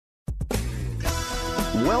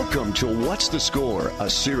Welcome to What's the Score, a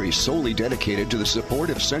series solely dedicated to the support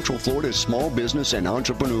of Central Florida's small business and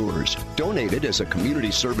entrepreneurs. Donated as a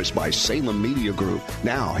community service by Salem Media Group.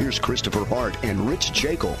 Now, here's Christopher Hart and Rich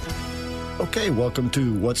Jekyll. Okay, welcome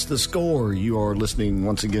to What's the Score? You are listening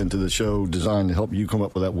once again to the show designed to help you come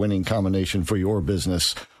up with that winning combination for your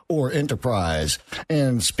business or enterprise.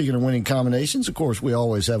 And speaking of winning combinations, of course, we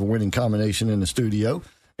always have a winning combination in the studio.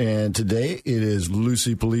 And today it is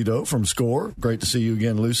Lucy Polito from SCORE. Great to see you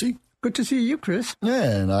again, Lucy. Good to see you, Chris.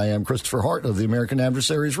 And I am Christopher Hart of the American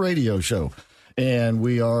Adversaries Radio Show. And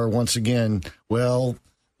we are once again, well,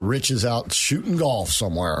 Rich is out shooting golf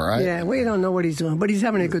somewhere, right? Yeah, we don't know what he's doing, but he's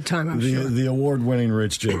having a good time, I'm sure. The award-winning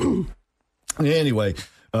Rich Jekyll. Anyway,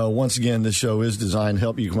 once again, this show is designed to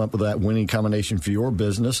help you come up with that winning combination for your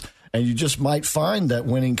business. And you just might find that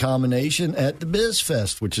winning combination at the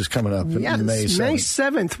BizFest, which is coming up May 7th. May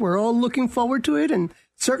 7th. We're all looking forward to it and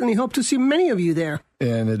certainly hope to see many of you there.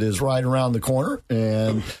 And it is right around the corner.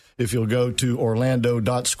 And if you'll go to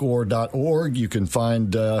orlando.score.org, you can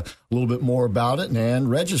find a little bit more about it and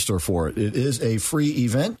register for it. It is a free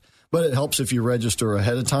event, but it helps if you register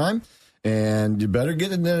ahead of time. And you better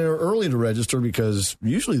get in there early to register because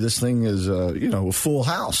usually this thing is, a full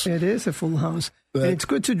house. It is a full house. And it's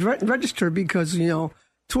good to register because,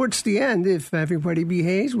 towards the end, if everybody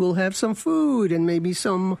behaves, we'll have some food and maybe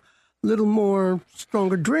some little more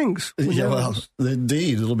stronger drinks. Yeah, well,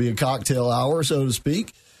 indeed. It'll be a cocktail hour, so to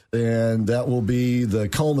speak. And that will be the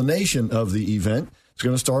culmination of the event. It's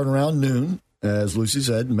going to start around noon, as Lucy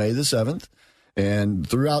said, May the 7th. And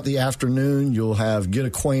throughout the afternoon, you'll have get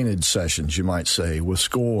acquainted sessions, you might say, with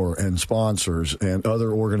SCORE and sponsors and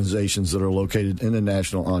other organizations that are located in the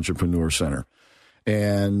National Entrepreneur Center.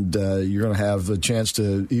 And you're going to have the chance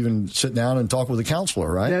to even sit down and talk with a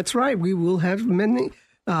counselor, right? That's right. We will have many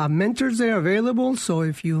mentors there available. So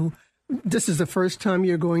if this is the first time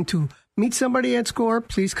you're going to meet somebody at SCORE,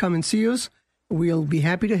 please come and see us. We'll be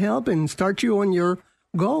happy to help and start you on your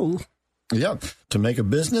goal. Yeah, to make a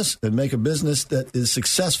business and make a business that is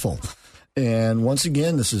successful. And once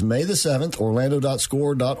again, this is May the 7th,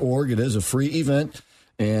 orlando.score.org. It is a free event.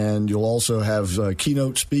 And you'll also have a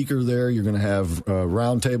keynote speaker there. You're going to have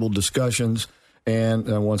roundtable discussions. And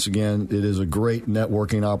once again, it is a great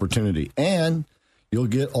networking opportunity. And you'll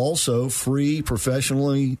get also free,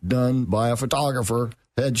 professionally done by a photographer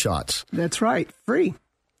headshots. That's right, free.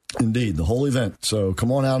 Indeed, the whole event. So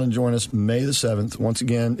come on out and join us May the 7th. Once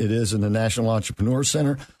again, it is in the National Entrepreneur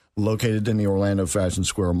Center, located in the Orlando Fashion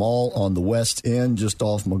Square Mall on the west end, just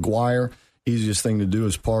off McGuire. Easiest thing to do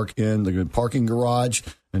is park in the parking garage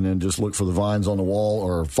and then just look for the vines on the wall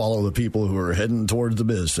or follow the people who are heading towards the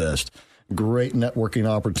BizFest. Great networking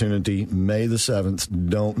opportunity, May the 7th.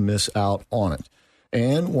 Don't miss out on it.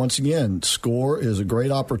 And once again, SCORE is a great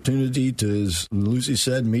opportunity to, as Lucy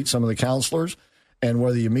said, meet some of the counselors. And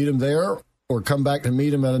whether you meet them there or come back to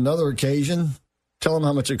meet them at another occasion, tell them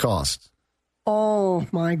how much it costs. Oh,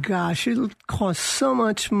 my gosh. It'll cost so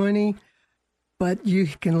much money, but you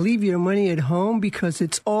can leave your money at home because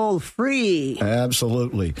it's all free.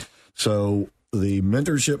 Absolutely. So the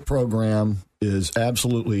mentorship program is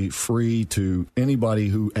absolutely free to anybody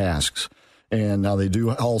who asks. And now they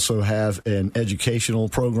do also have an educational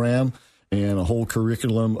program and a whole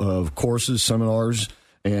curriculum of courses, seminars,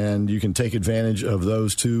 and you can take advantage of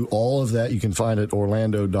those too. All of that you can find at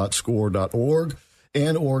orlando.score.org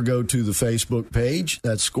and or go to the Facebook page.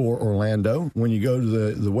 That's SCORE Orlando. When you go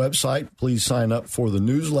to the website, please sign up for the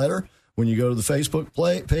newsletter. When you go to the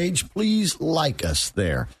Facebook page, please like us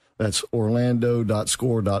there. That's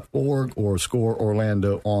orlando.score.org or SCORE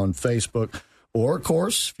Orlando on Facebook. Or, of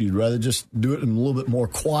course, if you'd rather just do it in a little bit more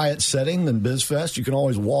quiet setting than BizFest, you can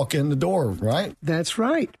always walk in the door, right? That's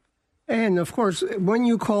right. And, of course, when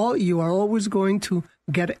you call, you are always going to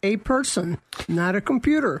get a person, not a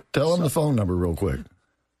computer. Tell them the phone number real quick.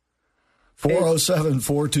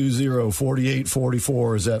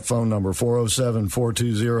 407-420-4844 is that phone number,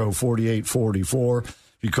 407-420-4844.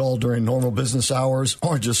 If you call during normal business hours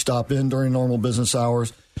or just stop in during normal business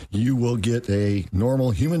hours, you will get a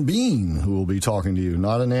normal human being who will be talking to you,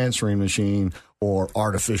 not an answering machine or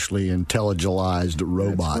artificially intelligentized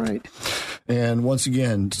robot. That's right. And once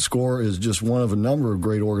again, SCORE is just one of a number of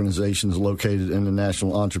great organizations located in the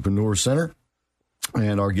National Entrepreneur Center.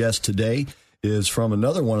 And our guest today is from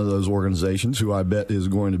another one of those organizations who I bet is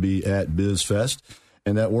going to be at BizFest.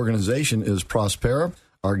 And that organization is Prospera.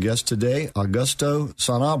 Our guest today, Augusto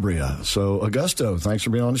Sanabria. So, Augusto, thanks for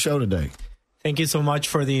being on the show today. Thank you so much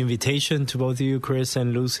for the invitation to both of you, Chris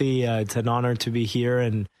and Lucy. It's an honor to be here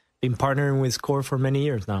and been partnering with SCORE for many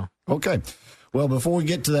years now. Okay. Well, before we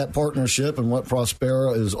get to that partnership and what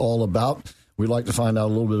Prospera is all about, we like to find out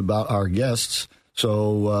a little bit about our guests.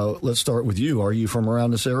 So let's start with you. Are you from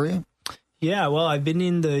around this area? Yeah, well, I've been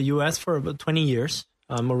in the U.S. for about 20 years.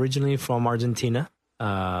 I'm originally from Argentina.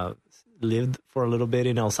 Lived for a little bit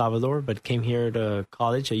in El Salvador, but came here to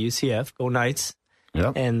college at UCF. Go Knights.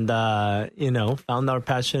 Yep. And, found our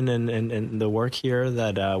passion and the work here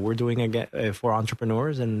that we're doing again for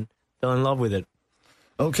entrepreneurs and fell in love with it.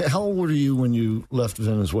 Okay. How old were you when you left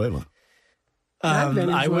Venezuela?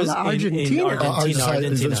 I was in Argentina.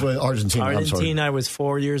 Argentina. I was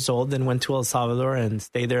 4 years old, then went to El Salvador and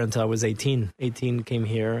stayed there until I was 18. 18 came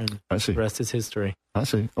here, and the rest is history. I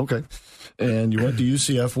see. Okay. And you went to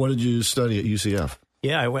UCF. What did you study at UCF?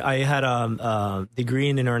 Yeah, I had a degree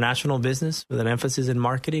in international business with an emphasis in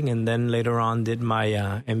marketing, and then later on did my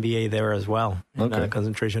MBA there as well,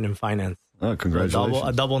 concentration in finance. Oh, congratulations.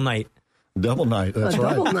 A double night. Double night, that's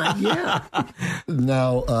right. Double night, yeah.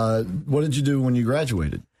 Now, what did you do when you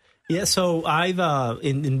graduated? Yeah, so I've,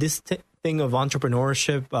 in this thing of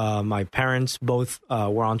entrepreneurship, my parents both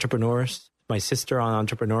were entrepreneurs. My sister, an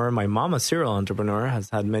entrepreneur. My mom, a serial entrepreneur, has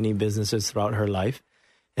had many businesses throughout her life.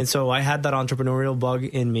 And so I had that entrepreneurial bug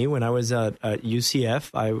in me. When I was at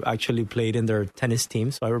UCF, I actually played in their tennis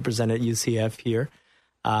team, so I represented UCF here.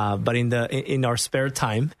 But in our spare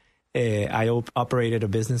time, I operated a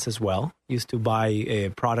business as well. Used to buy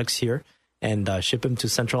products here and ship them to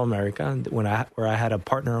Central America. Where I had a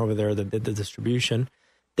partner over there that did the distribution.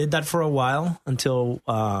 Did that for a while until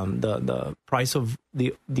the price of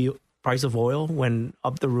the price of oil went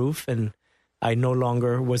up the roof, and I no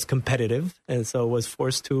longer was competitive, and so was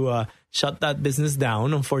forced to shut that business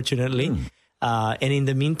down, unfortunately. And in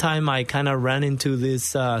the meantime, I kind of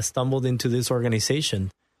stumbled into this organization,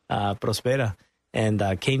 Prospera. And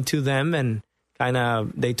came to them and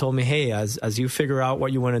they told me, hey, as you figure out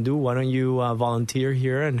what you want to do, why don't you volunteer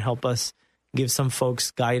here and help us give some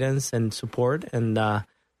folks guidance and support? And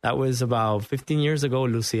that was about 15 years ago,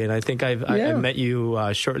 Lucy. And I think I met you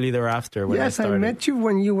shortly thereafter when I started. Yes, I met you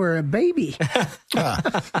when you were a baby.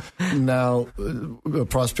 Now,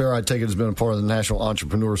 Prospera, I take it, has been a part of the National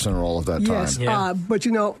Entrepreneur Center all of that time. Yes, but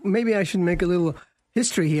maybe I should make a little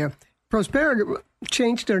history here. Prospera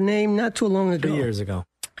changed their name not too long ago. 3 years ago.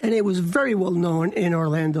 And it was very well known in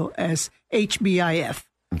Orlando as HBIF,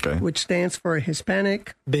 which stands for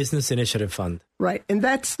Hispanic Business Initiative Fund. Right. And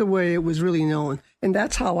that's the way it was really known. And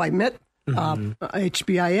that's how I met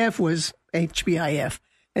HBIF was HBIF.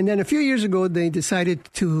 And then a few years ago, they decided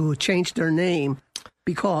to change their name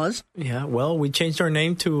because... Yeah, well, we changed our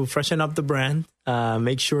name to freshen up the brand,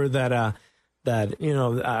 make sure that...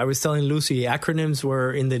 I was telling Lucy, acronyms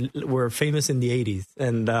were famous in the 80s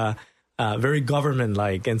and very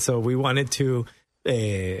government-like. And so we wanted to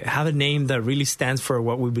have a name that really stands for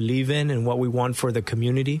what we believe in and what we want for the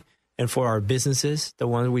community and for our businesses, the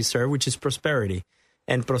ones we serve, which is prosperity.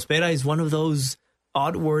 And Prospera is one of those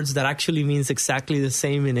odd words that actually means exactly the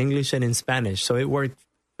same in English and in Spanish. So it worked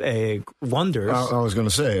wonders. I was going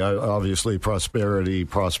to say, obviously, prosperity,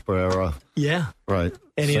 prospera. Yeah. Right.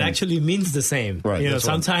 And it actually means the same. Right.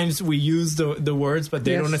 Sometimes we use the words, but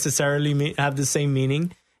they don't necessarily have the same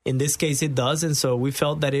meaning. In this case, it does. And so we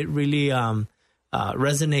felt that it really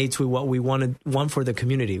resonates with what we want for the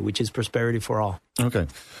community, which is prosperity for all. Okay.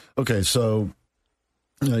 So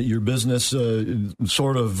your business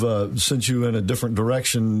sort of sent you in a different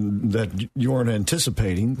direction that you weren't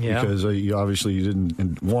anticipating because you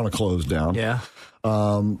didn't want to close down. Yeah.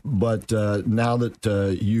 But now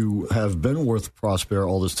that you have been with Prospera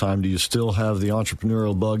all this time, do you still have the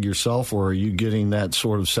entrepreneurial bug yourself, or are you getting that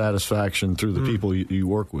sort of satisfaction through the people you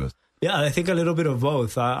work with? Yeah, I think a little bit of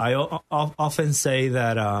both. I often say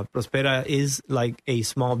that Prospera is like a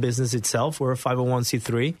small business itself. We're a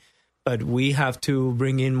 501c3, but we have to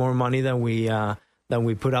bring in more money than we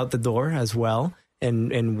put out the door as well.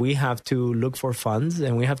 And we have to look for funds,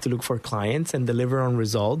 and we have to look for clients and deliver on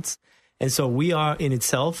results. And so we are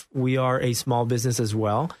a small business as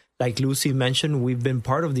well. Like Lucy mentioned, we've been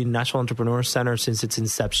part of the National Entrepreneur Center since its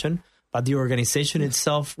inception, but the organization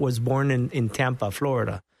itself was born in Tampa,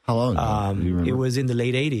 Florida. How long ago? Do you remember? It was in the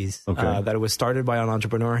late 80s that it was started by an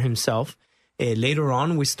entrepreneur himself. Later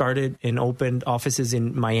on, we started and opened offices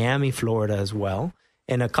in Miami, Florida as well.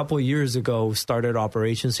 And a couple of years ago, started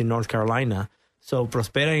operations in North Carolina. So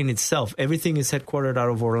Prospera in itself, everything is headquartered out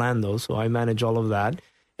of Orlando. So I manage all of that.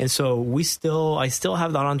 And so I still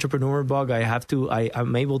have that entrepreneur bug.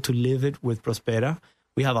 I'm able to live it with Prospera.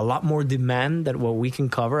 We have a lot more demand than what we can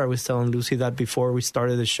cover. I was telling Lucy that before we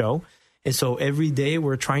started the show. And so every day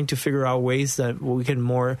we're trying to figure out ways that we can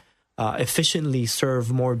more efficiently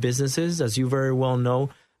serve more businesses. As you very well know,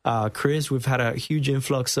 Chris, we've had a huge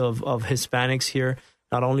influx of Hispanics here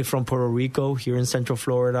not only from Puerto Rico, here in Central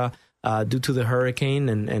Florida, due to the hurricane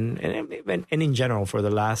and in general for the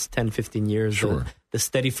last 10, 15 years, Sure. the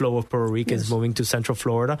steady flow of Puerto Ricans moving to Central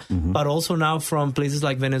Florida, but also now from places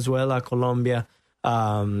like Venezuela, Colombia,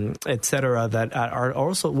 etc., that are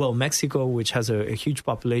also, Mexico, which has a huge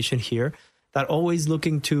population here, that always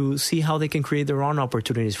looking to see how they can create their own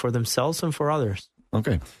opportunities for themselves and for others.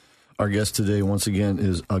 Okay. Our guest today, once again,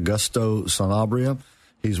 is Augusto Sanabria.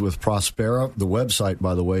 He's with Prospera. The website,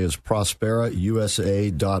 by the way, is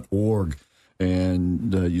prosperausa.org.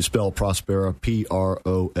 And you spell Prospera,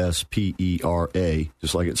 Prospera,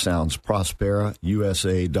 just like it sounds,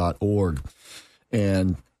 prosperausa.org.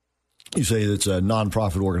 And you say it's a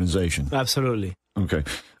nonprofit organization. Absolutely. Okay.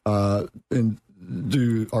 And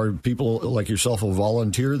are people like yourself a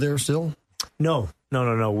volunteer there still? No.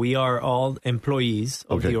 We are all employees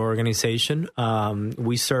of the organization.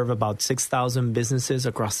 We serve about 6,000 businesses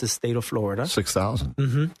across the state of Florida. 6,000?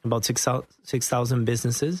 Mm-hmm. About 6,000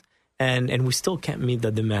 businesses. And we still can't meet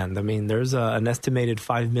the demand. I mean, there's an estimated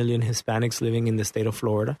 5 million Hispanics living in the state of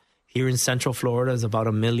Florida. Here in Central Florida is about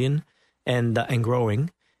 1 million and growing.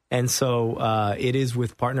 And so it is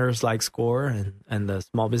with partners like SCORE and the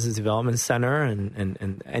Small Business Development Center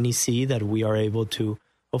and NEC that we are able to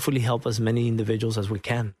hopefully help as many individuals as we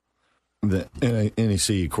can. The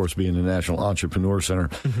NEC, of course, being the National Entrepreneur Center,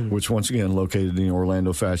 which once again located in the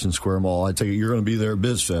Orlando Fashion Square Mall. I take it you're going to be there at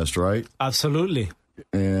BizFest, right? Absolutely.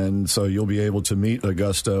 And so you'll be able to meet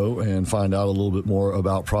Augusto and find out a little bit more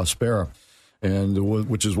about Prospera, and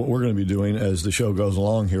which is what we're going to be doing as the show goes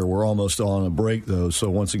along here. We're almost on a break, though. So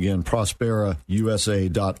once again,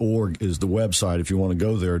 prosperausa.org is the website if you want to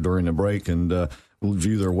go there during the break and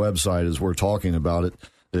view their website as we're talking about it.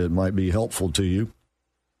 It might be helpful to you.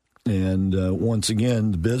 And once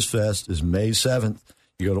again, the BizFest is May 7th.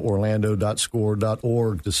 You go to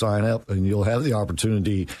orlando.score.org to sign up, and you'll have the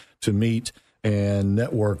opportunity to meet and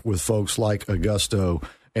network with folks like Augusto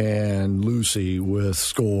and Lucy with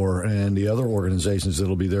SCORE and the other organizations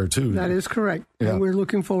that'll be there too. That is correct. Yeah. And we're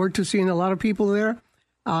looking forward to seeing a lot of people there.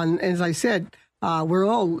 As I said,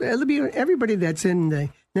 everybody that's in the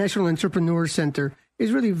National Entrepreneur Center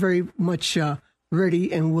is really very much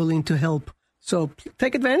ready and willing to help. So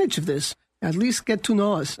take advantage of this. At least get to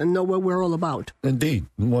know us and know what we're all about. Indeed.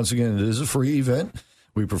 And once again, it is a free event.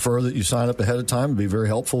 We prefer that you sign up ahead of time. It'd be very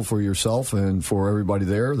helpful for yourself and for everybody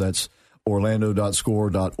there. That's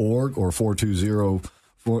orlando.score.org or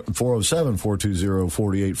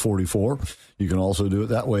 407-420-4844. You can also do it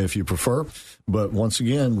that way if you prefer. But once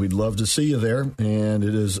again, we'd love to see you there. And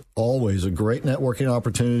it is always a great networking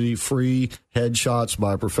opportunity, free headshots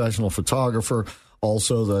by a professional photographer.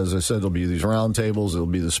 Also, as I said, there'll be these roundtables. There'll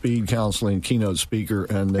be the speed counseling, keynote speaker,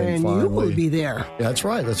 and then finally, you will be there. That's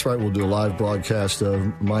right. We'll do a live broadcast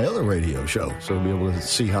of my other radio show, so we'll be able to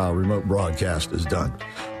see how a remote broadcast is done.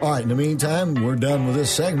 All right. In the meantime, we're done with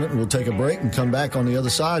this segment. We'll take a break and come back on the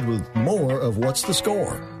other side with more of What's the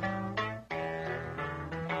Score?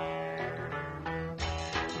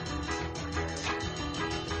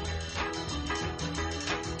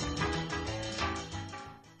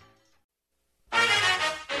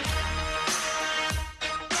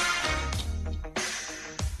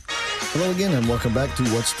 Hello again, and welcome back to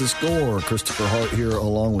What's the Score? Christopher Hart here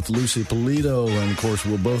along with Lucy Polito, and of course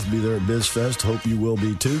we'll both be there at BizFest. Hope you will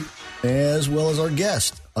be too, as well as our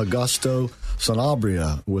guest, Augusto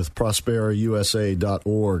Sanabria with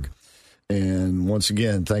prosperausa.org. And once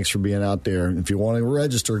again, thanks for being out there. If you want to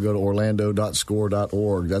register, go to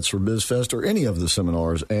orlando.score.org. That's for BizFest or any of the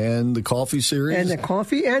seminars and the coffee series. And the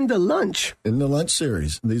coffee and the lunch. In the lunch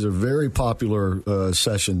series. These are very popular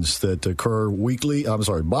sessions that occur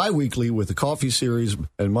bi-weekly with the coffee series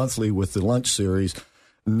and monthly with the lunch series.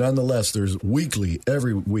 Nonetheless, there's weekly,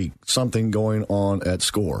 every week, something going on at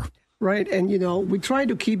SCORE. Right. And, we try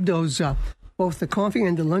to keep those, both the coffee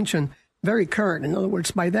and the luncheon, very current. In other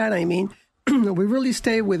words, by that I mean we really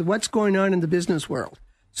stay with what's going on in the business world.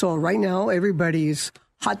 So right now, everybody's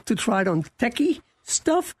hot to try on techie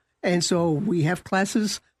stuff. And so we have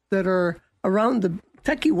classes that are around the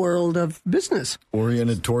techie world of business.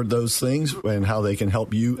 Oriented toward those things and how they can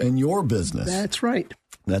help you and your business. That's right.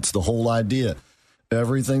 That's the whole idea.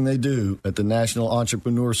 Everything they do at the National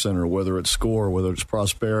Entrepreneur Center, whether it's SCORE, whether it's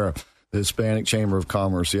Prospera, the Hispanic Chamber of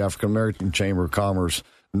Commerce, the African American Chamber of Commerce,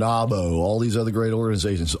 NABO, all these other great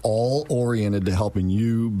organizations, all oriented to helping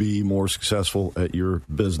you be more successful at your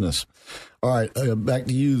business. All right, back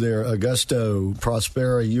to you there, Augusto,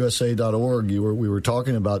 prosperausa.org. We were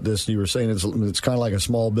talking about this, and you were saying it's kind of like a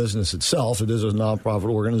small business itself. It is a nonprofit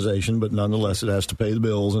organization, but nonetheless, it has to pay the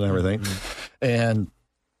bills and everything. Mm-hmm. And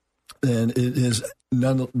And it is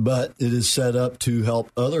set up to help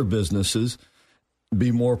other businesses be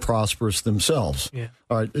more prosperous themselves. Yeah.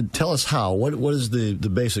 All right. Tell us how. What is the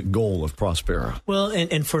basic goal of Prospera? Well,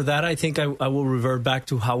 and for that, I think I will revert back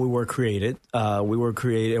to how we were created. We were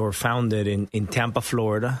created or founded in Tampa,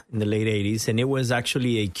 Florida in the late 80s. And it was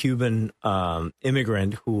actually a Cuban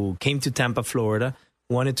immigrant who came to Tampa, Florida,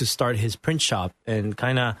 wanted to start his print shop and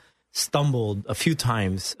kind of stumbled a few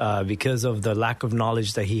times because of the lack of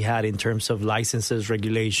knowledge that he had in terms of licenses,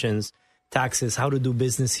 regulations, taxes, how to do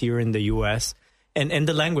business here in the U.S., and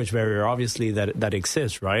the language barrier, obviously, that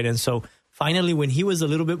exists, right? And so finally, when he was a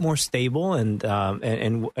little bit more stable and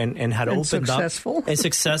had opened successful. up and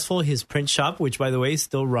successful, his print shop, which by the way is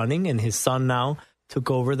still running, and his son now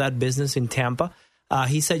took over that business in Tampa.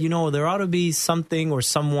 He said, there ought to be something or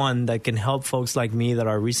someone that can help folks like me that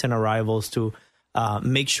are recent arrivals to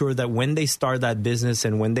make sure that when they start that business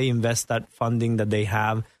and when they invest that funding that they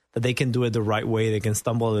have, that they can do it the right way. They can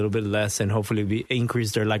stumble a little bit less and hopefully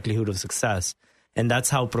increase their likelihood of success. And that's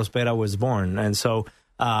how Prospera was born. And so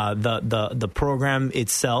the program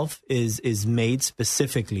itself is made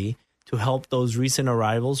specifically to help those recent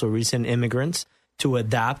arrivals or recent immigrants to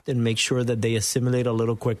adapt and make sure that they assimilate a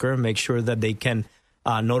little quicker, make sure that they can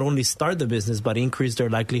not only start the business, but increase their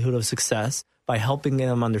likelihood of success by helping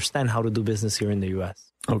them understand how to do business here in the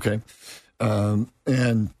U.S. Okay.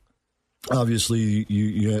 And obviously,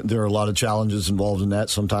 there are a lot of challenges involved in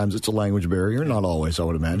that. Sometimes it's a language barrier. Not always, I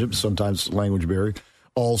would imagine. But sometimes it's a language barrier.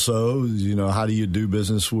 Also, how do you do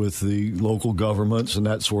business with the local governments and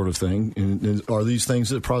that sort of thing? And are these things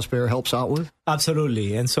that Prospera helps out with?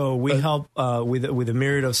 Absolutely. And so we help with a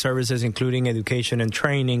myriad of services, including education and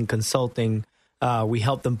training, consulting. We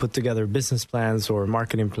help them put together business plans or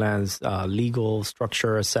marketing plans, legal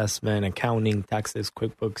structure assessment, accounting, taxes,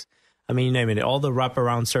 QuickBooks. I mean, you name it, all the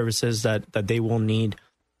wraparound services that they will need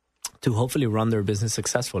to hopefully run their business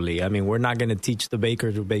successfully. I mean, we're not going to teach the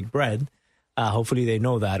baker to bake bread. Hopefully they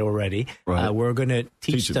know that already. Right. We're going to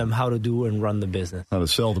teach them how to do and run the business. How to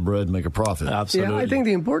sell the bread and make a profit. Absolutely. Yeah, I think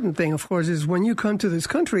the important thing, of course, is when you come to this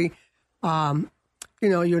country,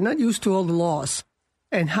 you're not used to all the laws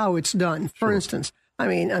and how it's done. For instance, I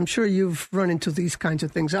mean, I'm sure you've run into these kinds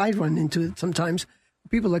of things. I run into it sometimes.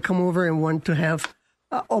 People that come over and want to have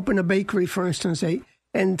open a bakery, for instance,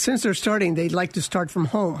 and since they're starting, they'd like to start from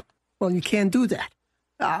home. Well, you can't do that.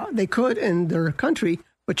 They could in their country,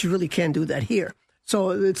 but you really can't do that here. So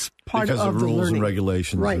it's part because of the rules learning. and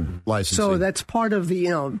regulations, right? And licensing. So that's part of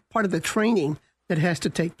the training that has to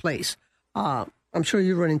take place. I'm sure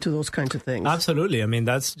you run into those kinds of things. Absolutely. I mean,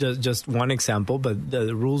 that's just one example, but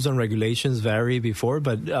the rules and regulations vary before.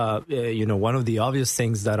 But one of the obvious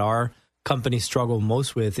things that our companies struggle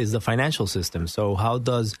most with is the financial system. So how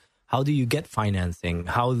do you get financing?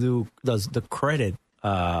 How does the credit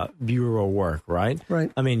bureau work, right?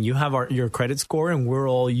 Right. I mean, you have your credit score, and we're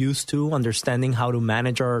all used to understanding how to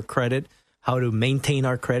manage our credit, how to maintain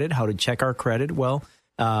our credit, how to check our credit. Well,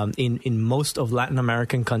 in most of Latin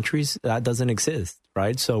American countries, that doesn't exist,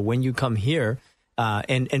 right? So when you come here,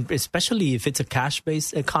 and especially if it's a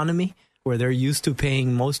cash-based economy, where they're used to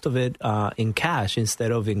paying most of it in cash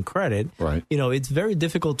instead of in credit, right? It's very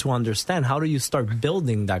difficult to understand how do you start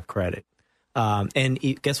building that credit.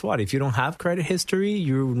 Guess what? If you don't have credit history,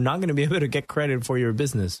 you're not going to be able to get credit for your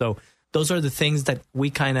business. So those are the things that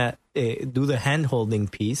we kind of do the hand-holding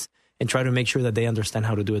piece and try to make sure that they understand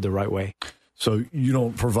how to do it the right way. So you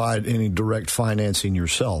don't provide any direct financing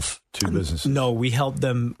yourself to businesses? No, we help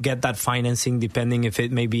them get that financing depending if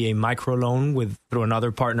it may be a microloan through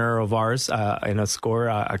another partner of ours in a score,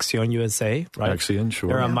 Acción USA, right? Acción, sure.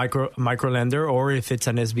 They're a micro lender, or if it's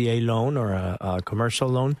an SBA loan or a commercial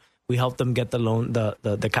loan, we help them get the loan,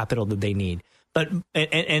 the capital that they need. But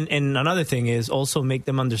and another thing is also make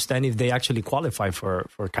them understand if they actually qualify for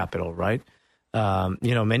capital, right?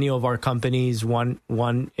 Many of our companies come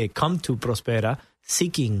to Prospera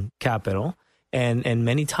seeking capital, and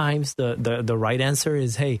many times the right answer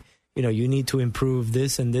is, hey, you need to improve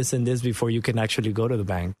this and this and this before you can actually go to the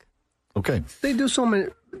bank. Okay. They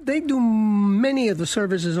do many of the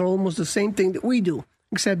services are almost the same thing that we do,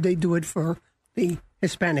 except they do it for the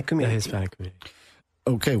Hispanic community.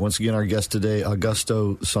 Okay. Once again, our guest today,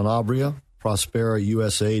 Augusto Sanabria.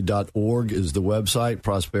 ProsperaUSA.org is the website,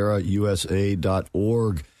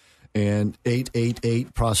 ProsperaUSA.org. And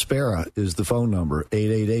 888-PROSPERA is the phone number,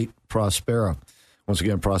 888-PROSPERA. Once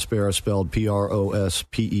again, Prospera spelled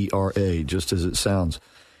Prospera, just as it sounds.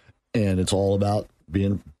 And it's all about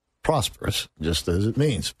being prosperous, just as it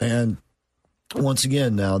means. And once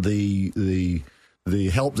again, now the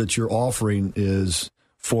help that you're offering is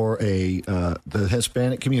for the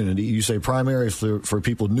Hispanic community? You say primary for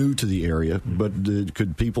people new to the area, but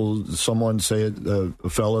could someone say a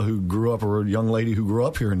fellow who grew up or a young lady who grew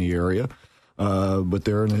up here in the area, but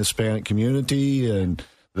they're in the Hispanic community and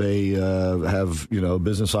they have a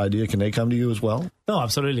business idea, can they come to you as well? No,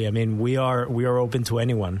 absolutely. I mean, we are open to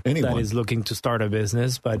anyone that is looking to start a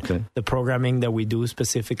business, but the programming that we do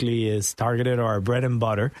specifically is targeted our bread and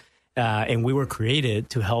butter. And we were created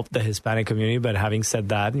to help the Hispanic community. But having said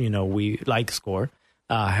that, we like SCORE,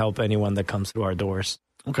 help anyone that comes through our doors.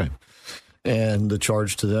 Okay. And the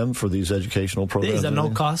charge to them for these educational programs? It is a no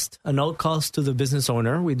cost to the business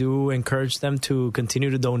owner. We do encourage them to continue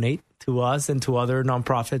to donate to us and to other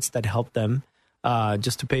nonprofits that help them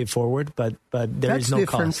just to pay it forward. But there is no cost.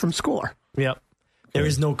 That's different from SCORE. Yep. There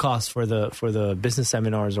is no cost for the business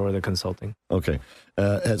seminars or the consulting. Okay.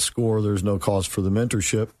 At SCORE, there's no cost for the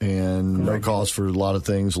mentorship and no cost for a lot of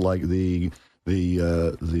things like the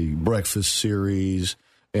breakfast series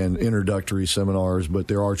and introductory seminars, but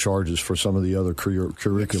there are charges for some of the other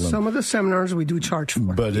curriculum. Some of the seminars we do charge for.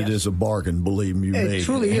 But it is a bargain, believe me. It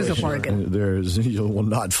truly is a bargain. You will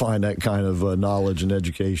not find that kind of knowledge and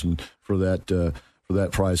education for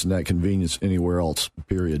that price and that convenience anywhere else,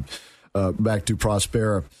 period. Back to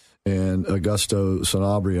Prospera and Augusto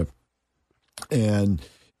Sanabria. And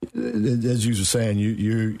as you were saying,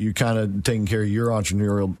 you kind of taking care of your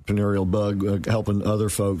entrepreneurial bug, helping other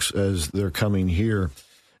folks as they're coming here.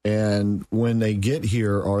 And when they get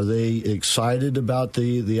here, are they excited about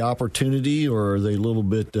the opportunity, or are they a little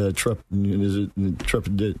bit is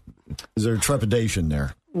there trepidation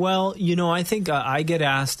there? Well, I think I get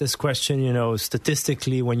asked this question,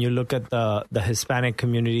 statistically, when you look at the Hispanic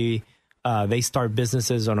community, they start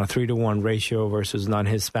businesses on a 3-to-1 ratio versus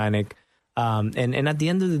non-Hispanic. And at the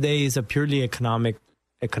end of the day, it's a purely economic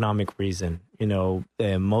reason.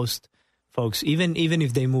 Most folks, even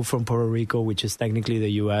if they move from Puerto Rico, which is technically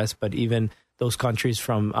the U.S., but even those countries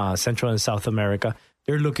from Central and South America,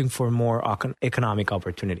 they're looking for more economic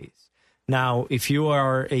opportunities. Now, if you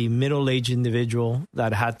are a middle-aged individual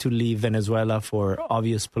that had to leave Venezuela for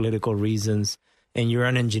obvious political reasons, and you're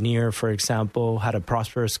an engineer, for example, had a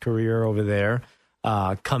prosperous career over there,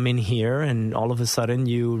 come in here, and all of a sudden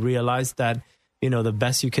you realize that, the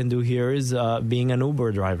best you can do here is being an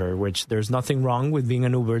Uber driver, which there's nothing wrong with being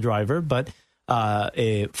an Uber driver, but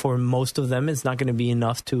for most of them, it's not going to be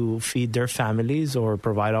enough to feed their families or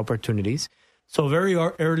provide opportunities. So very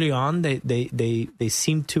early on, they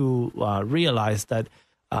seem to realize that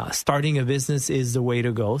starting a business is the way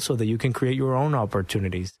to go so that you can create your own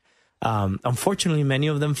opportunities. Unfortunately, many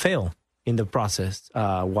of them fail in the process.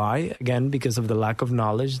 Why? Again, because of the lack of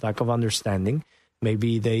knowledge, lack of understanding.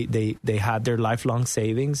 Maybe they had their lifelong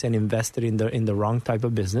savings and invested in the wrong type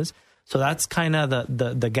of business. So that's kind of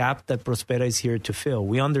the gap that Prospera is here to fill.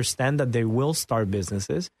 We understand that they will start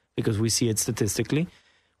businesses because we see it statistically.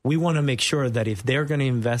 We want to make sure that if they're going to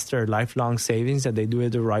invest their lifelong savings, that they do it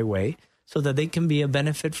the right way so that they can be a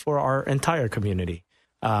benefit for our entire community.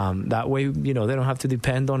 That way, they don't have to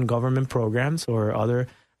depend on government programs or other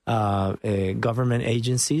government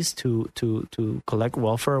agencies to collect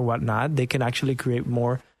welfare or whatnot. They can actually create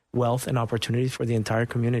more wealth and opportunities for the entire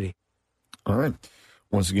community. All right.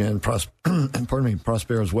 Once again,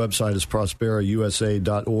 Prospera's website is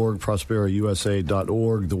prosperausa.org,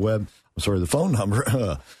 prosperausa.org. The phone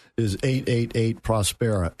number is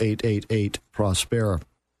 888-PROSPERA, 888-PROSPERA.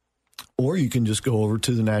 Or you can just go over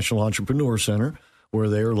to the National Entrepreneur Center, where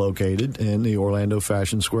they are located in the Orlando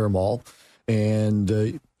Fashion Square Mall.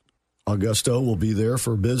 And Augusto will be there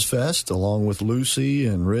for BizFest, along with Lucy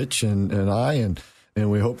and Rich and I.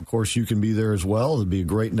 And we hope, of course, you can be there as well. It'll be a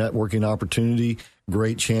great networking opportunity,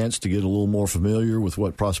 great chance to get a little more familiar with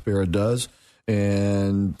what Prospera does.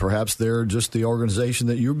 And perhaps they're just the organization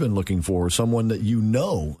that you've been looking for, someone that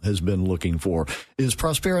has been looking for. Is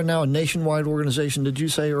Prospera now a nationwide organization, did you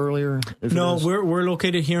say earlier? No, we're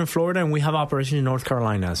located here in Florida, and we have operations in North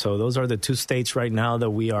Carolina. So those are the two states right now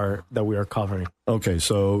that we are covering. Okay,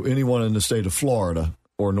 so anyone in the state of Florida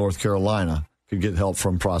or North Carolina could get help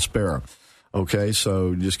from Prospera. Okay,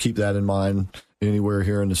 so just keep that in mind anywhere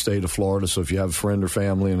here in the state of Florida. So if you have a friend or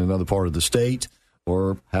family in another part of the state,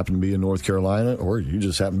 or happen to be in North Carolina, or you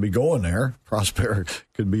just happen to be going there, Prospera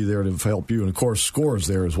could be there to help you. And, of course, SCORE is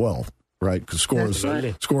there as well, right? Because SCORE is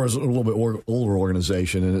a little bit older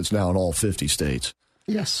organization, and it's now in all 50 states.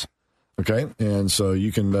 Yes. Okay, and so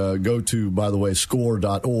you can go to, by the way,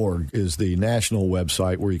 score.org is the national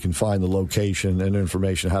website where you can find the location and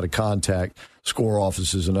information how to contact SCORE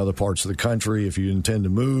offices in other parts of the country if you intend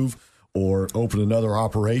to move or open another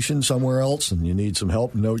operation somewhere else and you need some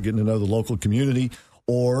help getting to know the local community,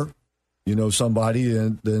 or you know somebody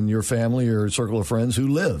in your family or circle of friends who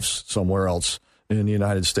lives somewhere else in the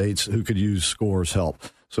United States who could use SCORE's help.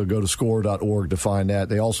 So go to score.org to find that.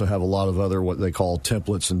 They also have a lot of other what they call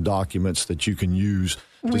templates and documents that you can use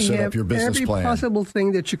to set up your business every plan. Possible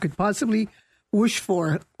thing that you could possibly wish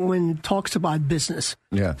for when it talks about business.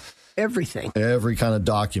 Yeah. Everything. Every kind of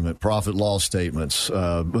document, profit loss statements,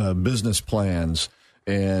 business plans,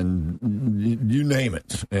 and you name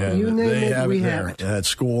it. And you name they it, have we it there have it. at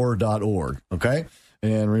score.org. Okay?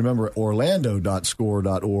 And remember,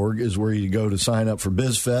 orlando.score.org is where you go to sign up for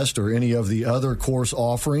BizFest or any of the other course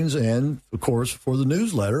offerings, and, of course, for the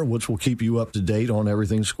newsletter, which will keep you up to date on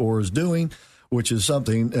everything SCORE is doing, which is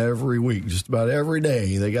something every week, just about every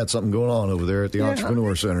day. They got something going on over there at the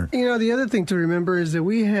Entrepreneur Center. You know, the other thing to remember is that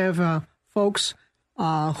we have folks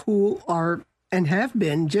who are and have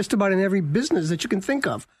been just about in every business that you can think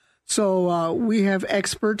of. So we have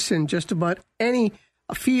experts in just about any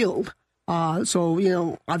field. So, you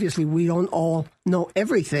know, obviously we don't all know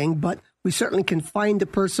everything, but we certainly can find the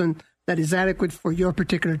person that is adequate for your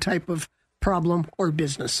particular type of problem or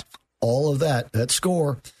business. All of that at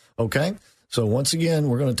SCORE. Okay? So once again,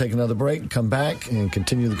 we're going to take another break, come back, and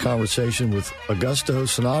continue the conversation with Augusto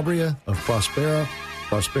Sanabria of Prospera,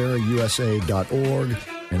 prosperausa.org,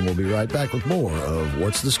 and we'll be right back with more of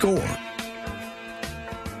What's the Score?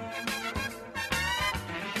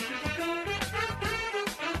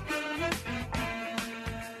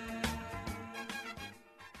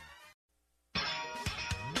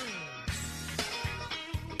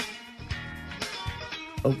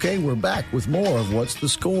 Okay, we're back with more of What's the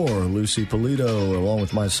Score? Lucy Polito, along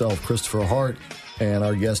with myself, Christopher Hart, and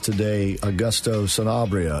our guest today, Augusto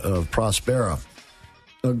Sanabria of Prospera.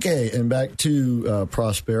 Okay, and back to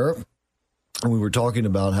Prospera. We were talking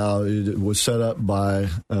about how it was set up by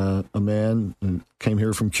a man who came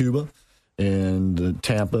here from Cuba and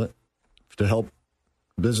Tampa to help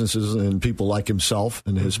businesses and people like himself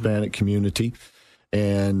in the Hispanic community.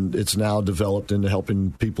 And it's now developed into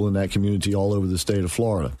helping people in that community all over the state of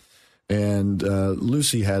Florida. And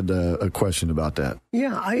Lucy had a question about that.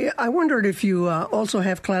 Yeah, I wondered if you also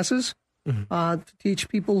have classes to teach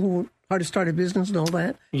people how to start a business and all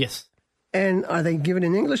that. Yes. And are they given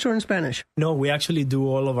in English or in Spanish? No, we actually do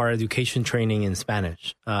all of our education training in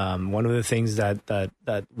Spanish. One of the things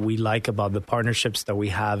that we like about the partnerships that we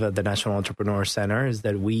have at the National Entrepreneur Center is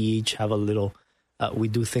that we each have a little... we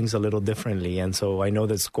do things a little differently. And so I know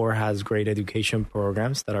that SCORE has great education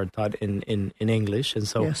programs that are taught in English. And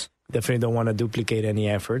so definitely don't want to duplicate any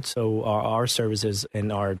effort. So our services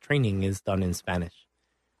and our training is done in Spanish.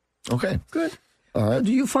 Okay. Good. All right.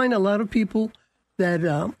 Do you find a lot of people that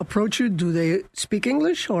approach you? Do they speak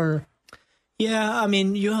English or? Yeah, I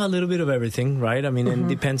mean, you have a little bit of everything, right? I mean, it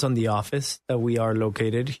depends on the office that we are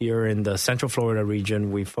located. Here in the Central Florida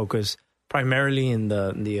region, we focus primarily in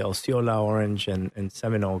the Osceola, Orange, and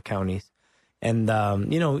Seminole counties. And,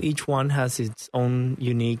 each one has its own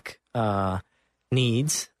unique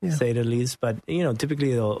needs, to say the least. But,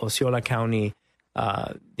 typically the Osceola County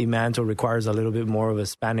demands or requires a little bit more of a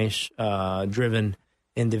Spanish-driven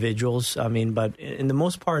individuals. I mean, but in the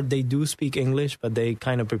most part, they do speak English, but they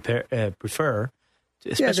kind of prefer,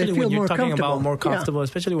 especially when you're talking about more comfortable,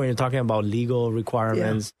 especially when you're talking about legal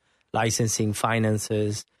requirements, licensing,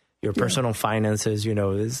 finances, your personal finances,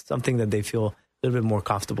 is something that they feel a little bit more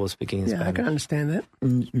comfortable speaking in Spanish. I can understand that.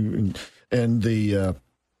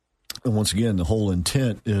 And once again, the whole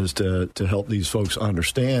intent is to help these folks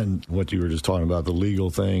understand what you were just talking about, the legal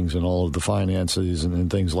things and all of the finances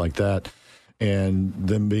and things like that. And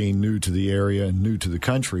them being new to the area and new to the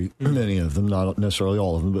country, many of them, not necessarily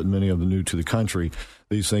all of them, but many of them new to the country,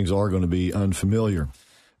 these things are going to be unfamiliar.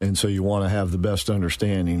 And so you want to have the best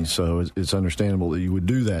understanding. So it's understandable that you would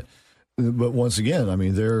do that. But once again, I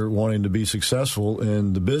mean, they're wanting to be successful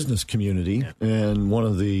in the business community. Yeah. And one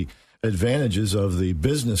of the advantages of the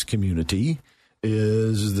business community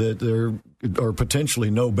is that there are potentially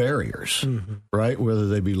no barriers, right? Whether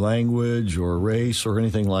they be language or race or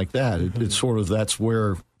anything like that. It's sort of, that's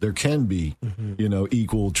where there can be,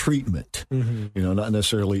 equal treatment. Not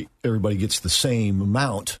necessarily everybody gets the same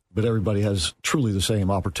amount, but everybody has truly the same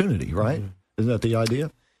opportunity, right? Isn't that the idea?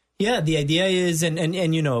 Yeah, the idea is, and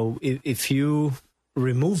if you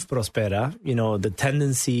remove Prospera, the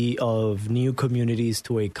tendency of new communities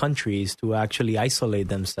to a country is to actually isolate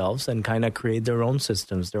themselves and kind of create their own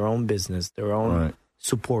systems, their own business, their own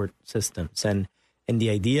support systems. And the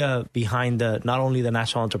idea behind not only the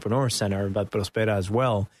National Entrepreneur Center, but Prospera as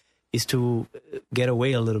well, is to get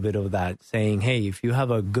away a little bit of that, saying, hey, if you have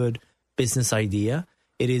a good business idea,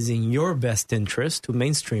 it is in your best interest to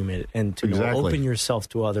mainstream it and to open yourself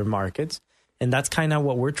to other markets. And that's kind of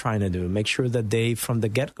what we're trying to do. Make sure that they, from the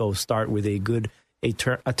get-go, start with a good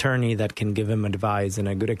attorney that can give them advice and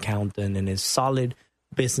a good accountant and a solid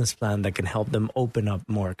business plan that can help them open up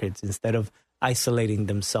markets instead of isolating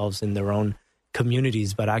themselves in their own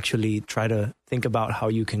communities, but actually try to think about how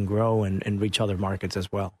you can grow and reach other markets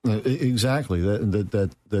as well. Exactly.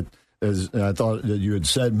 That as I thought that you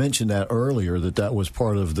had mentioned that earlier, that was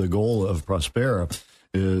part of the goal of Prospera,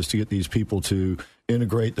 is to get these people to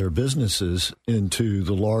integrate their businesses into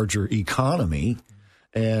the larger economy.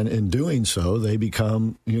 And in doing so, they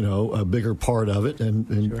become, a bigger part of it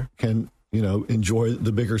and sure. can, enjoy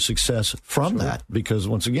the bigger success from sure. that. Because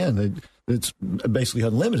once again, it's basically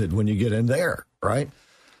unlimited when you get in there, right?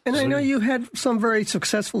 And I know you had some very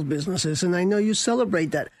successful businesses, and I know you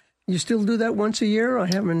celebrate that. You still do that once a year? I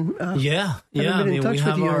haven't. Yeah. We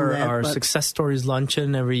have our Success Stories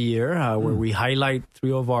Luncheon every year where we highlight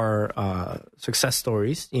 3 of our success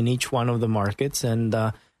stories in each one of the markets, and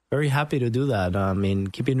very happy to do that.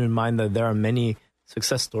 Keeping in mind that there are many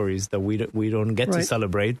success stories that we don't get to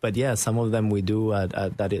celebrate, but some of them we do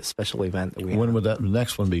at that special event that we When have. would that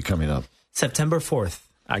next one be coming up? September 4th,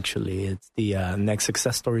 actually. It's the next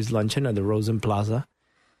Success Stories Luncheon at the Rosen Plaza.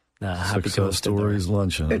 Happy Success Stories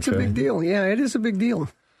Luncheon. It's a big deal. Yeah, it is a big deal.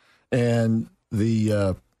 And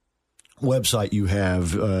the website you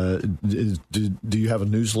have, do you have a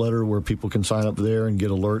newsletter where people can sign up there and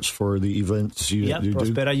get alerts for the events you do?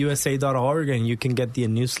 ProsperaUSA.org, and you can get the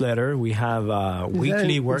newsletter. We have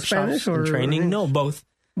weekly workshops and training. No, both.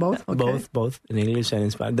 Both? Okay. Both in English and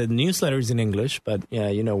in Spanish. The newsletter is in English, but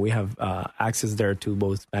we have access there to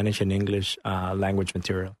both Spanish and English language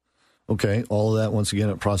material. Okay, all of that once again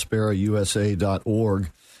at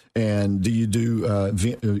ProsperaUSA.org. And do you do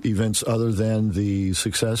events other than the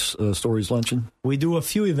Success Stories Luncheon? We do a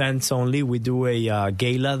few events only. We do a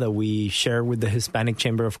gala that we share with the Hispanic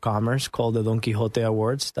Chamber of Commerce called the Don Quixote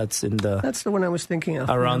Awards. That's the one I was thinking of.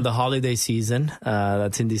 Around the holiday season.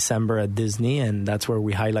 That's in December at Disney, and that's where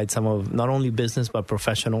we highlight some of not only business but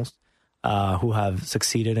professionals who have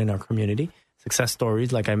succeeded in our community. Success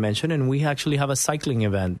stories, like I mentioned, and we actually have a cycling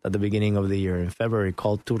event at the beginning of the year in February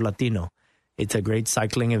called Tour Latino. It's a great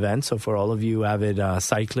cycling event, so for all of you avid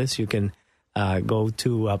cyclists, you can go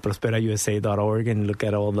to ProsperaUSA.org and look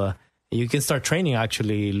at all the... You can start training,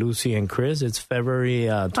 actually, Lucy and Chris. It's February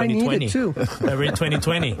 2020. I need it, too. February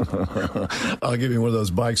 2020. I'll give you one of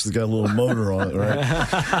those bikes that's got a little motor on it,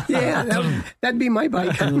 right? Yeah, that'd be my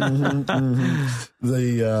bike.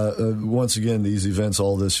 Once again, these events,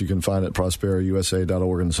 all this, you can find at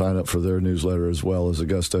ProsperaUSA.org and sign up for their newsletter as well, as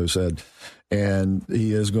Augusto said. And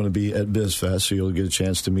he is going to be at BizFest, so you'll get a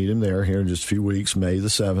chance to meet him there here in just a few weeks, May the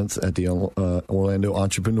 7th at the Orlando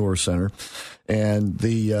Entrepreneur Center. And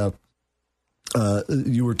you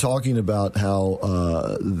were talking about how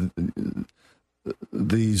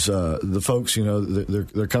the folks,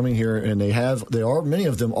 they're coming here and many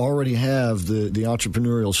of them already have the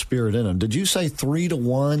entrepreneurial spirit in them. Did you say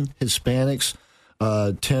 3-to-1 Hispanics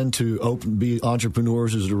tend to be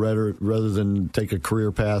entrepreneurs rather than take a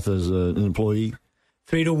career path as an employee?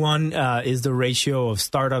 3-to-1 is the ratio of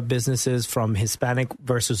startup businesses from Hispanic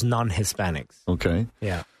versus non-Hispanics. Okay.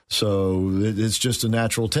 Yeah. So it's just a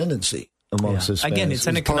natural tendency amongst Hispanics. Again, it's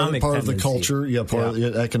an economic part of the culture. Yeah, part of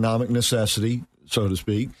the economic necessity, so to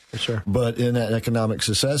speak. For sure. But in that economic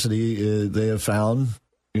necessity, they have found,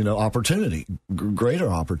 opportunity, greater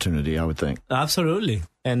opportunity, I would think. Absolutely.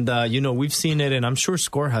 And, we've seen it, and I'm sure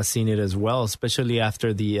SCORE has seen it as well, especially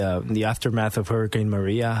after the aftermath of Hurricane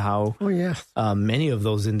Maria, how many of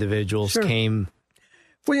those individuals came.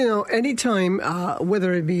 Well, anytime,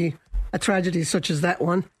 whether it be a tragedy such as that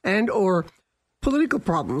one and or political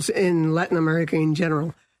problems in Latin America in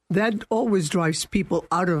general, that always drives people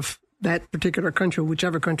out of that particular country,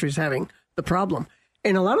 whichever country is having the problem.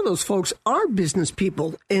 And a lot of those folks are business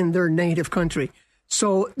people in their native country.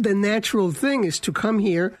 So the natural thing is to come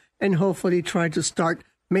here and hopefully try to start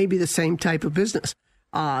maybe the same type of business.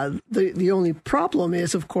 The only problem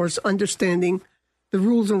is, of course, understanding the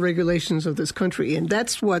rules and regulations of this country. And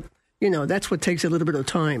that's what takes a little bit of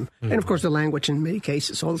time. Mm-hmm. And, of course, the language in many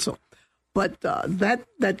cases also. But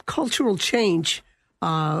that cultural change,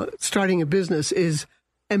 starting a business, is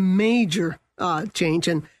a major change.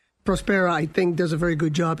 And Prospera, I think, does a very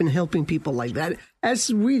good job in helping people like that,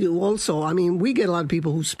 as we do also. I mean, we get a lot of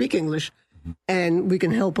people who speak English, and we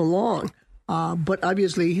can help along. But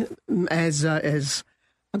obviously, as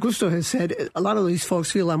Augusto has said, a lot of these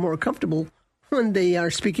folks feel are more comfortable when they are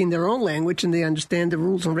speaking their own language and they understand the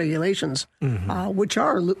rules and regulations, which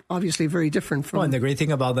are obviously very different from. Well, and the great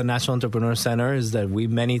thing about the National Entrepreneur Center is that we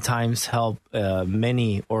many times help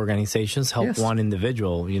many organizations help one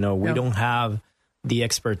individual. You know, we don't have the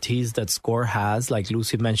expertise that SCORE has, like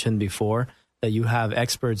Lucy mentioned before, that you have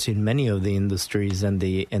experts in many of the industries and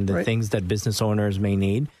the things that business owners may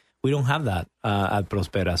need. We don't have that at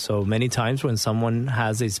Prospera. So many times when someone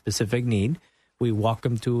has a specific need, we walk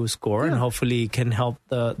them to SCORE and hopefully can help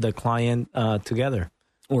the client together.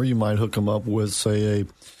 Or you might hook them up with, say,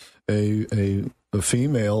 a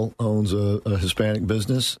female owns a Hispanic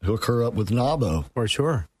business. Hook her up with NABO. For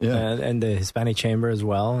sure. Yeah. And the Hispanic Chamber as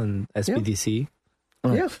well, and SPDC.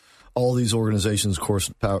 Yeah. All these organizations, of course,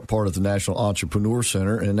 part of the National Entrepreneur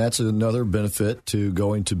Center, and that's another benefit to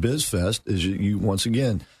going to BizFest is you once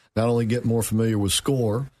again, not only get more familiar with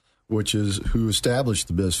SCORE, which is who established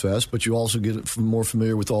the BizFest, but you also get more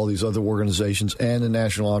familiar with all these other organizations and the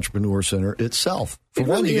National Entrepreneur Center itself. For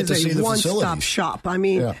one, you get to see the facilities. It's a one-stop shop. I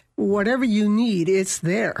mean, whatever you need, it's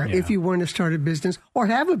there. If you want to start a business or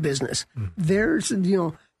have a business, there's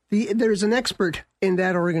there's an expert in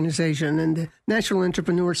that organization, and the National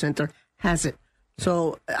Entrepreneur Center has it.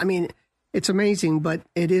 So, I mean, it's amazing, but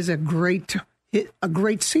it is a great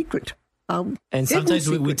secret. And sometimes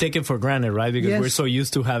we take it for granted, right? Because we're so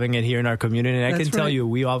used to having it here in our community. And I can tell you,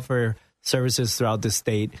 we offer services throughout the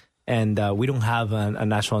state, and we don't have a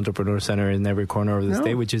National Entrepreneur Center in every corner of the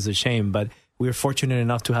state, which is a shame. But we're fortunate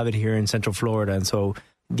enough to have it here in Central Florida. And so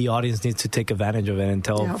the audience needs to take advantage of it and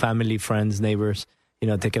tell family, friends, neighbors,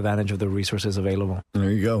 take advantage of the resources available. There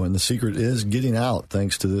you go. And the secret is getting out,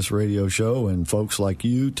 thanks to this radio show and folks like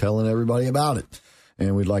you telling everybody about it.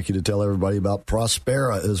 And we'd like you to tell everybody about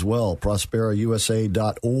Prospera as well.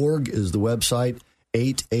 ProsperaUSA.org is the website.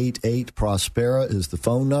 888-PROSPERA is the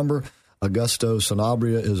phone number. Augusto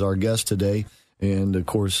Sanabria is our guest today. And, of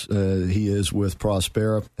course, he is with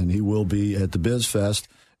Prospera, and he will be at the BizFest.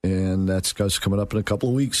 And that's coming up in a couple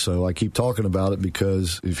of weeks. So I keep talking about it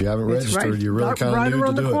because if you haven't registered, you're really kind of new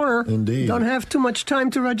to do it. Corner. Indeed. Don't have too much time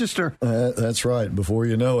to register. That's right. Before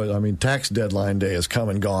you know it, I mean, tax deadline day has come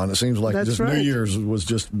and gone. It seems like New Year's was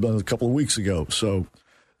just a couple of weeks ago. So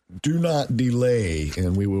do not delay.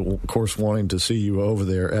 And we will, of course, wanting to see you over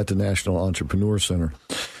there at the National Entrepreneur Center.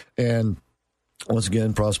 And once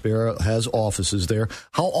again, Prospera has offices there.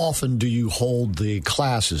 How often do you hold the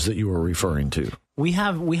classes that you were referring to? We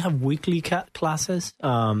have weekly classes,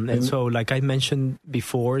 and so like I mentioned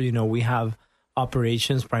before, we have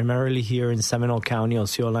operations primarily here in Seminole County,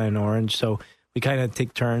 Osceola, and Orange. So we kind of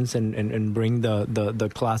take turns and bring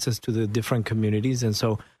the classes to the different communities. And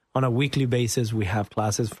so on a weekly basis, we have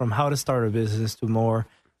classes from how to start a business to more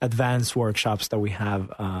advanced workshops that we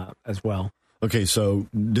have as well. Okay, so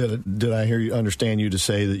did I understand you to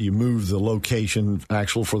say that you move the location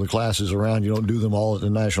for the classes around? You don't do them all at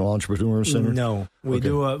the National Entrepreneur Center? No, we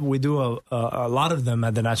do a lot of them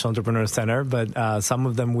at the National Entrepreneur Center, but some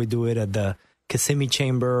of them we do it at the Kissimmee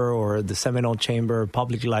Chamber or the Seminole Chamber,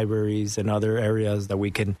 public libraries, and other areas that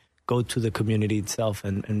we can go to the community itself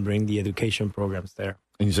and bring the education programs there.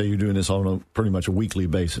 And you say you're doing this on pretty much a weekly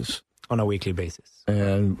basis? On a weekly basis.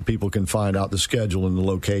 And people can find out the schedule and the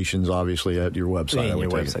locations, obviously, at your website. Yeah, your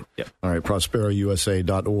website, yeah. All right,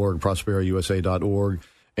 ProsperaUSA.org, ProsperaUSA.org.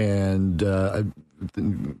 And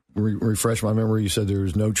refresh my memory, you said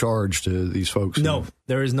there's no charge to these folks? No,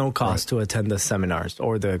 there is no cost to attend the seminars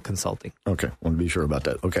or the consulting. Okay, want to be sure about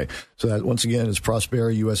that. Okay, so that, once again, is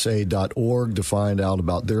ProsperaUSA.org to find out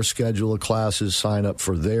about their schedule of classes, sign up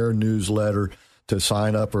for their newsletter, to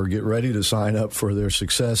sign up or get ready to sign up for their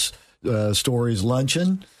Success Stories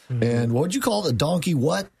Luncheon. And what would you call it? Don Quixote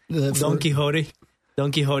Award.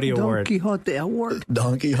 Don Quixote Award.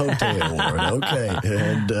 Don Quixote Award. Okay.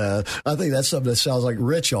 And I think that's something that sounds like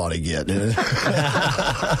Rich ought to get.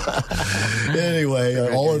 Anyway,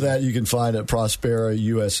 all of that you can find at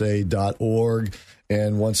ProsperaUSA.org.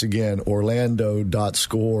 And once again,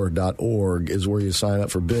 Orlando.score.org is where you sign up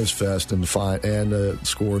for BizFest and the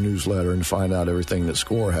SCORE newsletter and find out everything that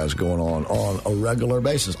SCORE has going on a regular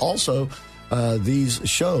basis. Also, these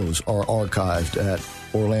shows are archived at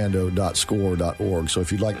Orlando.score.org. So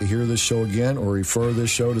if you'd like to hear this show again or refer this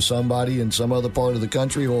show to somebody in some other part of the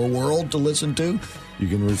country or world to listen to, you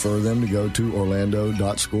can refer them to go to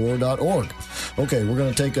Orlando.score.org. Okay, we're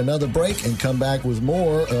going to take another break and come back with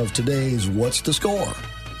more of today's What's the Score?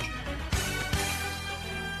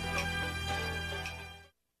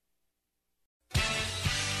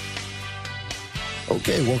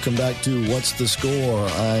 Okay, welcome back to What's the Score?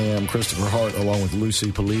 I am Christopher Hart along with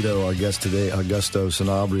Lucy Polito, our guest today, Augusto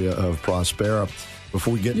Sanabria of Prospera.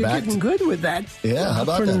 before we get You're back. Getting good with that. Yeah, how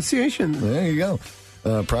about pronunciation. That? There you go.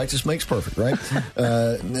 Practice makes perfect, right?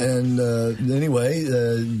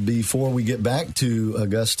 Anyway, before we get back to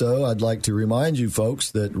Augusto, I'd like to remind you folks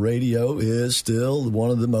that radio is still one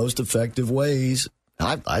of the most effective ways.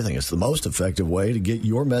 I think it's the most effective way to get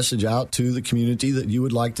your message out to the community that you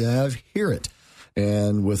would like to have hear it.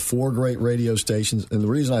 And with 4 great radio stations, and the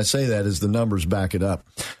reason I say that is the numbers back it up.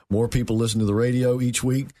 More people listen to the radio each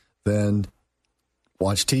week than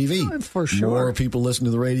watch TV. For sure. More people listen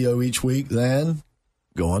to the radio each week than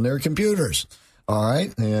go on their computers. All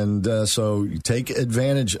right. And so take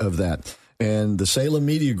advantage of that. And the Salem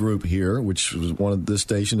Media Group here, which was this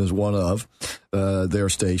station is one of their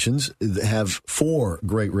stations, have 4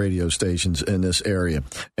 great radio stations in this area.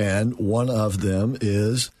 And one of them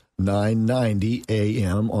is 990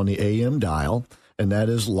 AM on the AM dial, and that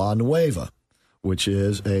is La Nueva, which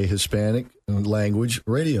is a Hispanic language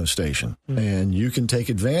radio station. And you can take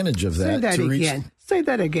advantage of that. Say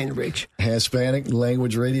that again, Rich. Hispanic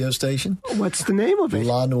language radio station. What's the name of it?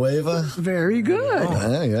 La Nueva. Very good.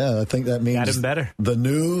 Yeah, I think that means got him better. The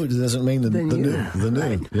new doesn't mean the new.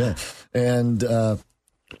 Right. Yeah. And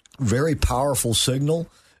very powerful signal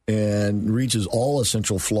and reaches all of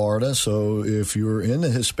Central Florida. So if you're in the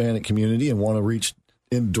Hispanic community and want to reach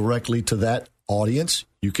in directly to that audience,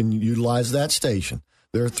 you can utilize that station.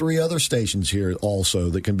 There are 3 other stations here also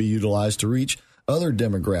that can be utilized to reach other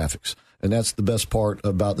demographics. And that's the best part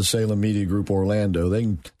about the Salem Media Group Orlando. They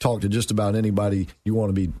can talk to just about anybody you want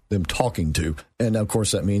to be them talking to. And, of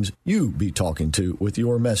course, that means you be talking to with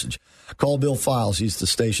your message. Call Bill Files. He's the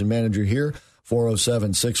station manager here.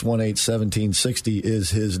 407-618-1760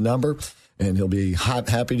 is his number. And he'll be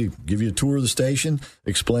happy to give you a tour of the station,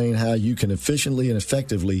 explain how you can efficiently and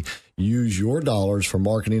effectively use your dollars for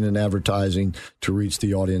marketing and advertising to reach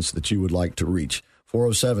the audience that you would like to reach.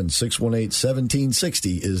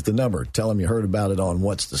 407-618-1760 is the number. Tell them you heard about it on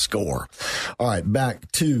What's the Score. All right, back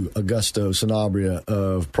to Augusto Sanabria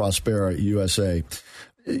of Prospera USA.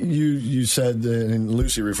 You said, and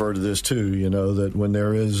Lucy referred to this too, that when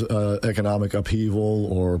there is economic upheaval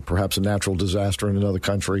or perhaps a natural disaster in another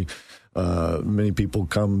country, many people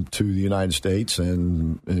come to the United States,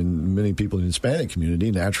 and many people in the Hispanic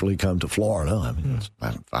community naturally come to Florida. I mean,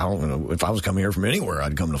 I don't know if I was coming here from anywhere,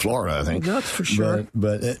 I'd come to Florida, I think. That's for sure.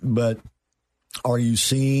 But are you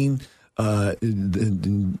seeing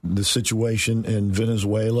the situation in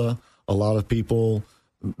Venezuela? A lot of people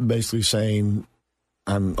basically saying,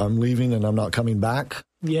 I'm leaving and I'm not coming back.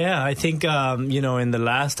 Yeah, I think, in the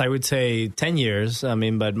last, I would say 10 years,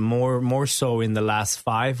 but more so in the last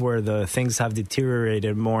 5, where the things have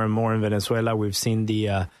deteriorated more and more in Venezuela. We've seen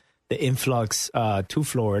the influx to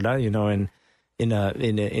Florida, and in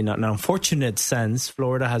an unfortunate sense,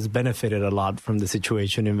 Florida has benefited a lot from the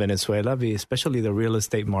situation in Venezuela, especially the real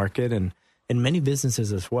estate market and many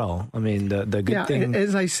businesses as well. I mean, the good thing.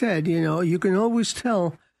 As I said, you can always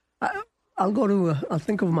tell. I'll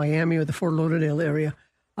think of Miami or the Fort Lauderdale area.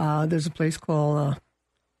 There's a place called,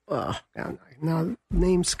 now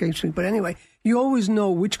name escapes me, but anyway, you always know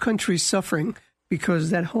which country is suffering because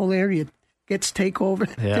that whole area gets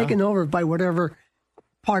taken over by whatever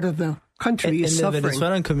part of the country is suffering. The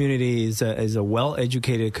Venezuelan community is a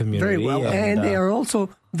well-educated community. Very well, and they are also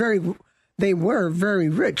they were very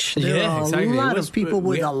rich. There are exactly. A lot of people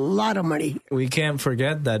with a lot of money. We can't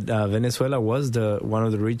forget that Venezuela was one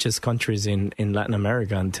of the richest countries in Latin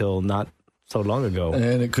America until not so long ago.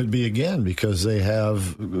 And it could be again because they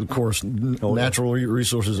have, of course, natural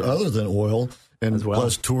resources other than oil, and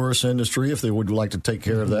plus tourist industry if they would like to take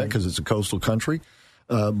care of that because it's a coastal country.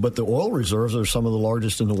 But the oil reserves are some of the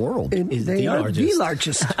largest in the world. They are the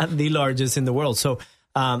largest. The largest in the world. So,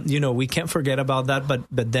 we can't forget about that.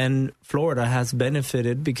 But then Florida has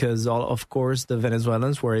benefited because, of course, the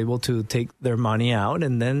Venezuelans were able to take their money out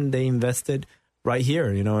and then they invested right here,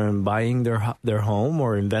 in buying their home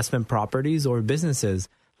or investment properties or businesses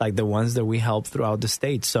like the ones that we help throughout the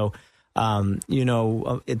state. So,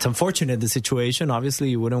 it's unfortunate, the situation. Obviously,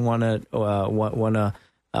 you wouldn't want to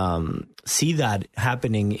see that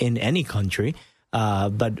happening in any country.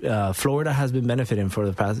 But Florida has been benefiting for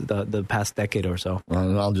the past decade or so.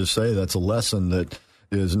 And I'll just say that's a lesson that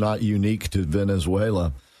is not unique to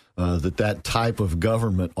Venezuela, that type of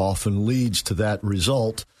government often leads to that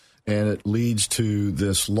result. And it leads to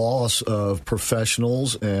this loss of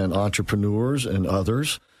professionals and entrepreneurs and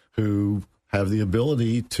others who have the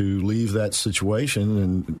ability to leave that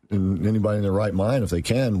situation, and anybody in their right mind, if they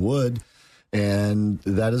can, would. And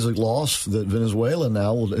that is a loss that Venezuela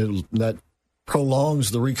now, that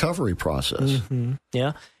prolongs the recovery process. Mm-hmm.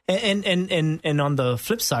 Yeah. And on the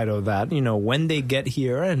flip side of that, when they get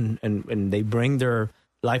here and they bring their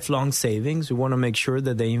lifelong savings, we want to make sure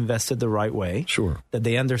that they invested the right way. Sure. That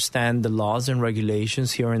they understand the laws and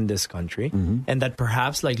regulations here in this country. Mm-hmm. And that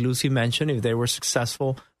perhaps, like Lucy mentioned, if they were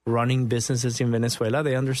successful running businesses in Venezuela,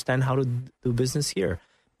 they understand how to do business here.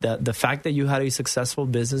 The fact that you had a successful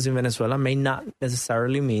business in Venezuela may not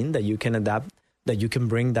necessarily mean that you can adapt, that you can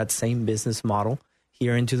bring that same business model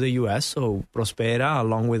here into the U.S. So Prospera,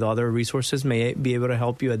 along with other resources, may be able to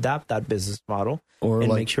help you adapt that business model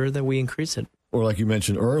and make sure that we increase it. Or like you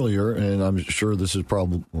mentioned earlier, and I'm sure this is let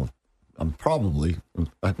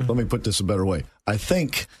me put this a better way. I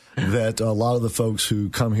think that a lot of the folks who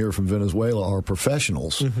come here from Venezuela are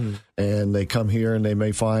professionals, mm-hmm. and they come here and they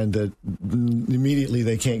may find that immediately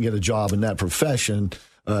they can't get a job in that profession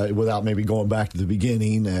without maybe going back to the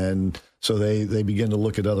beginning, and so they begin to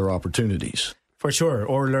look at other opportunities. For sure,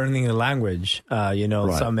 or learning the language. Right.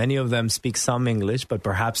 So many of them speak some English, but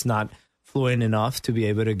perhaps not fluent enough to be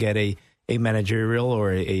able to get a managerial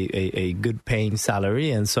or a good paying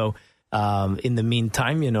salary. And so in the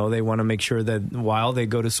meantime, they want to make sure that while they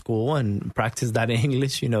go to school and practice that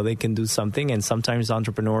English, they can do something. And sometimes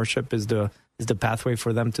entrepreneurship is the pathway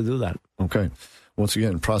for them to do that. Okay. Once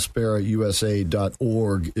again,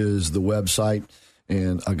 prosperausa.org is the website.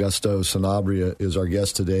 And Augusto Sanabria is our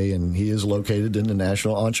guest today, and he is located in the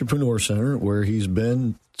National Entrepreneur Center, where he's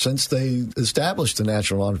been since they established the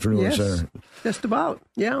National Entrepreneur Center. Just about,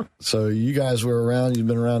 yeah. So you guys were around, you've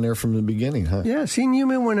been around there from the beginning, huh? Yeah, seen you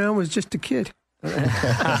when I was just a kid. All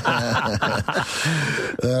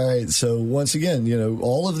right, so once again,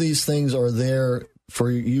 all of these things are there for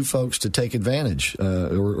you folks to take advantage,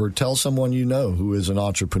 or tell someone who is an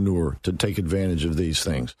entrepreneur to take advantage of these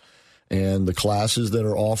things. And the classes that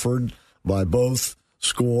are offered by both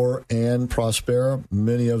SCORE and Prospera,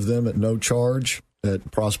 many of them at no charge.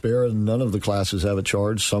 At Prospera, none of the classes have a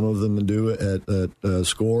charge. Some of them do at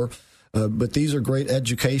SCORE. But these are great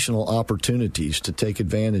educational opportunities to take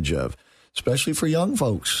advantage of, especially for young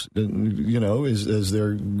folks, as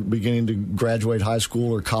they're beginning to graduate high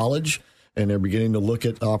school or college, and they're beginning to look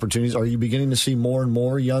at opportunities. Are you beginning to see more and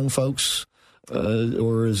more young folks,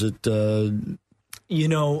 or is it...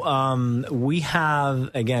 we have,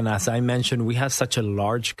 again, as I mentioned, we have such a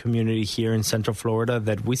large community here in Central Florida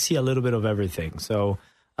that we see a little bit of everything. So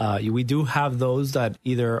we do have those that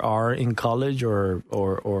either are in college or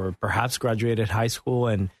perhaps graduated high school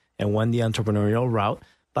and went the entrepreneurial route.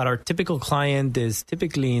 But our typical client is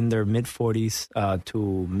typically in their mid-40s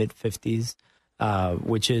to mid-50s,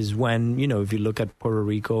 which is when, if you look at Puerto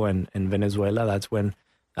Rico and Venezuela, that's when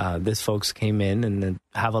these folks came in and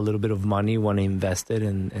have a little bit of money, want to invest it,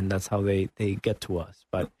 and that's how they get to us.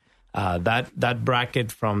 But that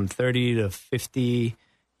bracket from 30 to 50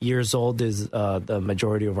 years old is the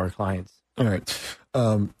majority of our clients. All right.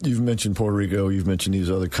 You've mentioned Puerto Rico. You've mentioned these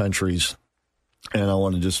other countries. And I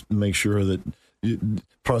want to just make sure that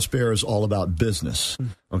Prospera is all about business.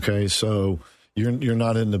 Okay, so you're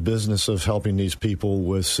not in the business of helping these people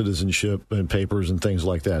with citizenship and papers and things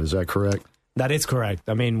like that. Is that correct? That is correct.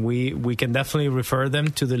 I mean, we can definitely refer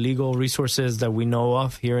them to the legal resources that we know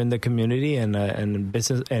of here in the community and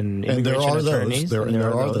business and immigration attorneys.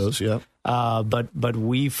 There are those. Yeah. But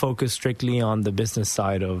we focus strictly on the business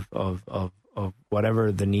side of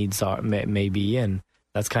whatever the needs are may be, and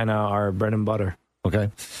that's kind of our bread and butter.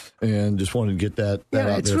 Okay, and just wanted to get that out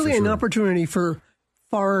there. It's really an opportunity for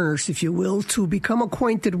foreigners, if you will, to become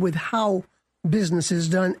acquainted with how business is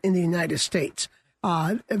done in the United States.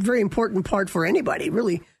 A very important part for anybody,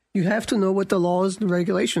 really. You have to know what the laws and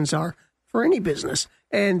regulations are for any business,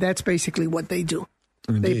 and that's basically what they do.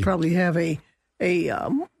 Indeed. They probably have a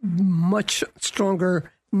much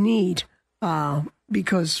stronger need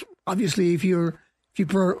because obviously, if you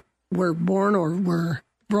were born or were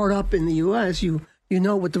brought up in the U.S., you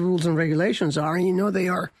know what the rules and regulations are, and they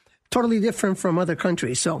are totally different from other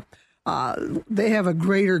countries. So they have a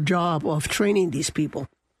greater job of training these people,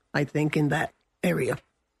 I think, in that area.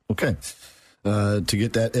 Okay. To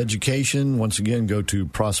get that education, once again, go to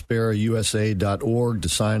prosperausa.org to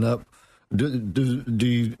sign up. Do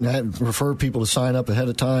you refer people to sign up ahead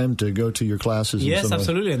of time to go to your classes? Yes,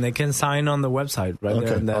 absolutely. And they can sign on the website right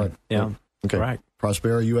there. And there. Right. Yeah. Okay. Right.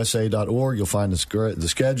 prosperausa.org. You'll find the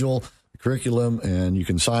schedule, the curriculum, and you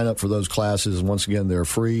can sign up for those classes. And once again, they're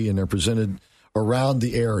free and they're presented around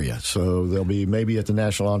the area. So they'll be maybe at the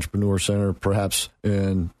National Entrepreneur Center, perhaps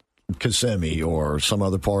in Kissimmee or some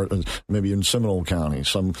other part, maybe in Seminole County,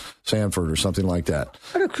 some Sanford or something like that.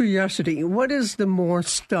 Out of curiosity, what is the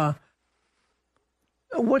most,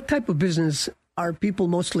 what type of business are people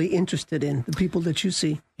mostly interested in, the people that you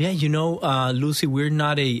see? Yeah, Lucy, we're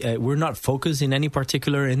not focused in any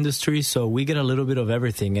particular industry, so we get a little bit of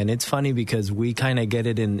everything. And it's funny because we kind of get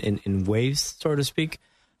it in waves, so to speak.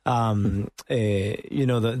 Right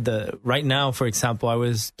now, for example, I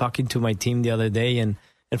was talking to my team the other day, and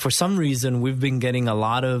for some reason, we've been getting a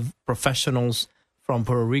lot of professionals from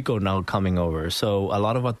Puerto Rico now coming over. So a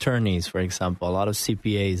lot of attorneys, for example, a lot of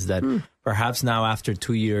CPAs that perhaps now after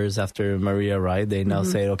 2 years after Maria, right, they now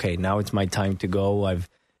say, okay, now it's my time to go. I've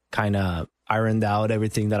kind of ironed out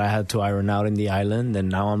everything that I had to iron out in the island, and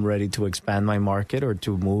now I'm ready to expand my market or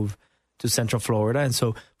to move to Central Florida. And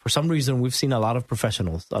so for some reason, we've seen a lot of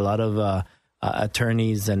professionals, a lot of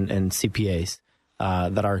attorneys and CPAs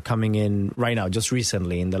that are coming in right now, just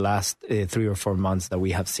recently in the last 3 or 4 months that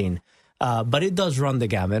we have seen. But it does run the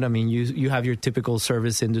gamut. I mean, you have your typical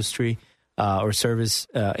service industry or service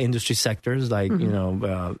industry sectors like,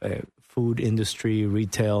 food industry,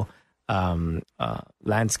 retail,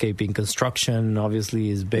 landscaping, construction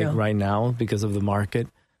obviously is big right now because of the market,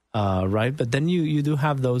 right? But then you do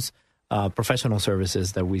have those professional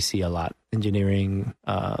services that we see a lot, engineering,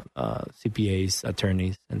 CPAs,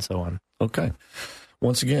 attorneys, and so on. Okay.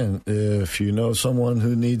 Once again, if you know someone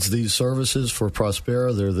who needs these services for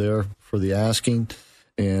Prospera, they're there for the asking.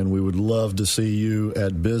 And we would love to see you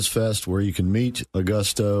at BizFest, where you can meet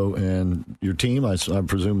Augusto and your team, I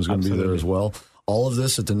presume, is going to be there as well. All of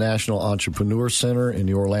this at the National Entrepreneur Center in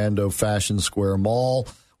the Orlando Fashion Square Mall.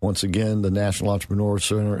 Once again, the National Entrepreneur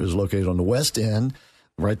Center is located on the west end,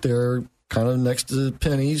 right there, kind of next to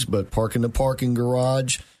Penny's, but park in the parking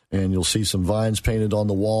garage, and you'll see some vines painted on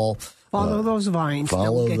the wall. Follow those vines.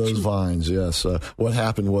 Follow those vines, yes. What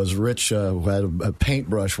happened was Rich who had a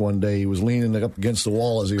paintbrush one day. He was leaning up against the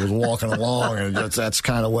wall as he was walking along, and that's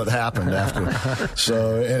kind of what happened after.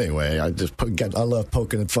 So anyway, I love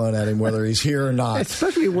poking fun at him, whether he's here or not.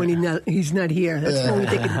 Especially when he's not here. That's when we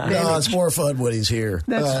take advantage. No, it's more fun when he's here.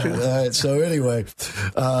 That's true. So anyway,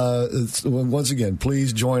 once again,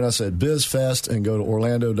 please join us at BizFest and go to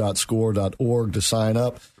orlando.score.org to sign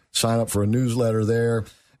up. Sign up for a newsletter there.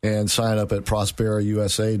 And sign up at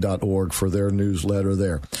prosperausa.org for their newsletter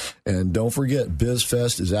there. And don't forget,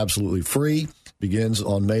 BizFest is absolutely free. Begins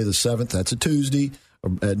on May the 7th. That's a Tuesday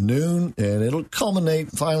at noon, and it'll culminate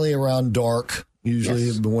finally around dark. Usually,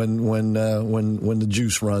 when the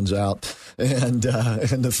juice runs out and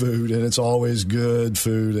the food, and it's always good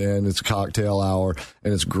food, and it's cocktail hour,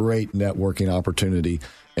 and it's great networking opportunity.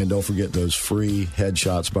 And don't forget those free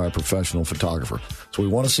headshots by a professional photographer. So we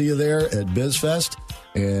want to see you there at BizFest.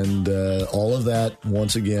 And all of that,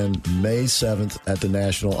 once again, May 7th at the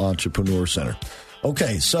National Entrepreneur Center.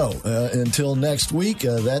 Okay, so until next week,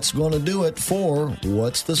 that's going to do it for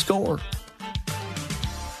What's the Score?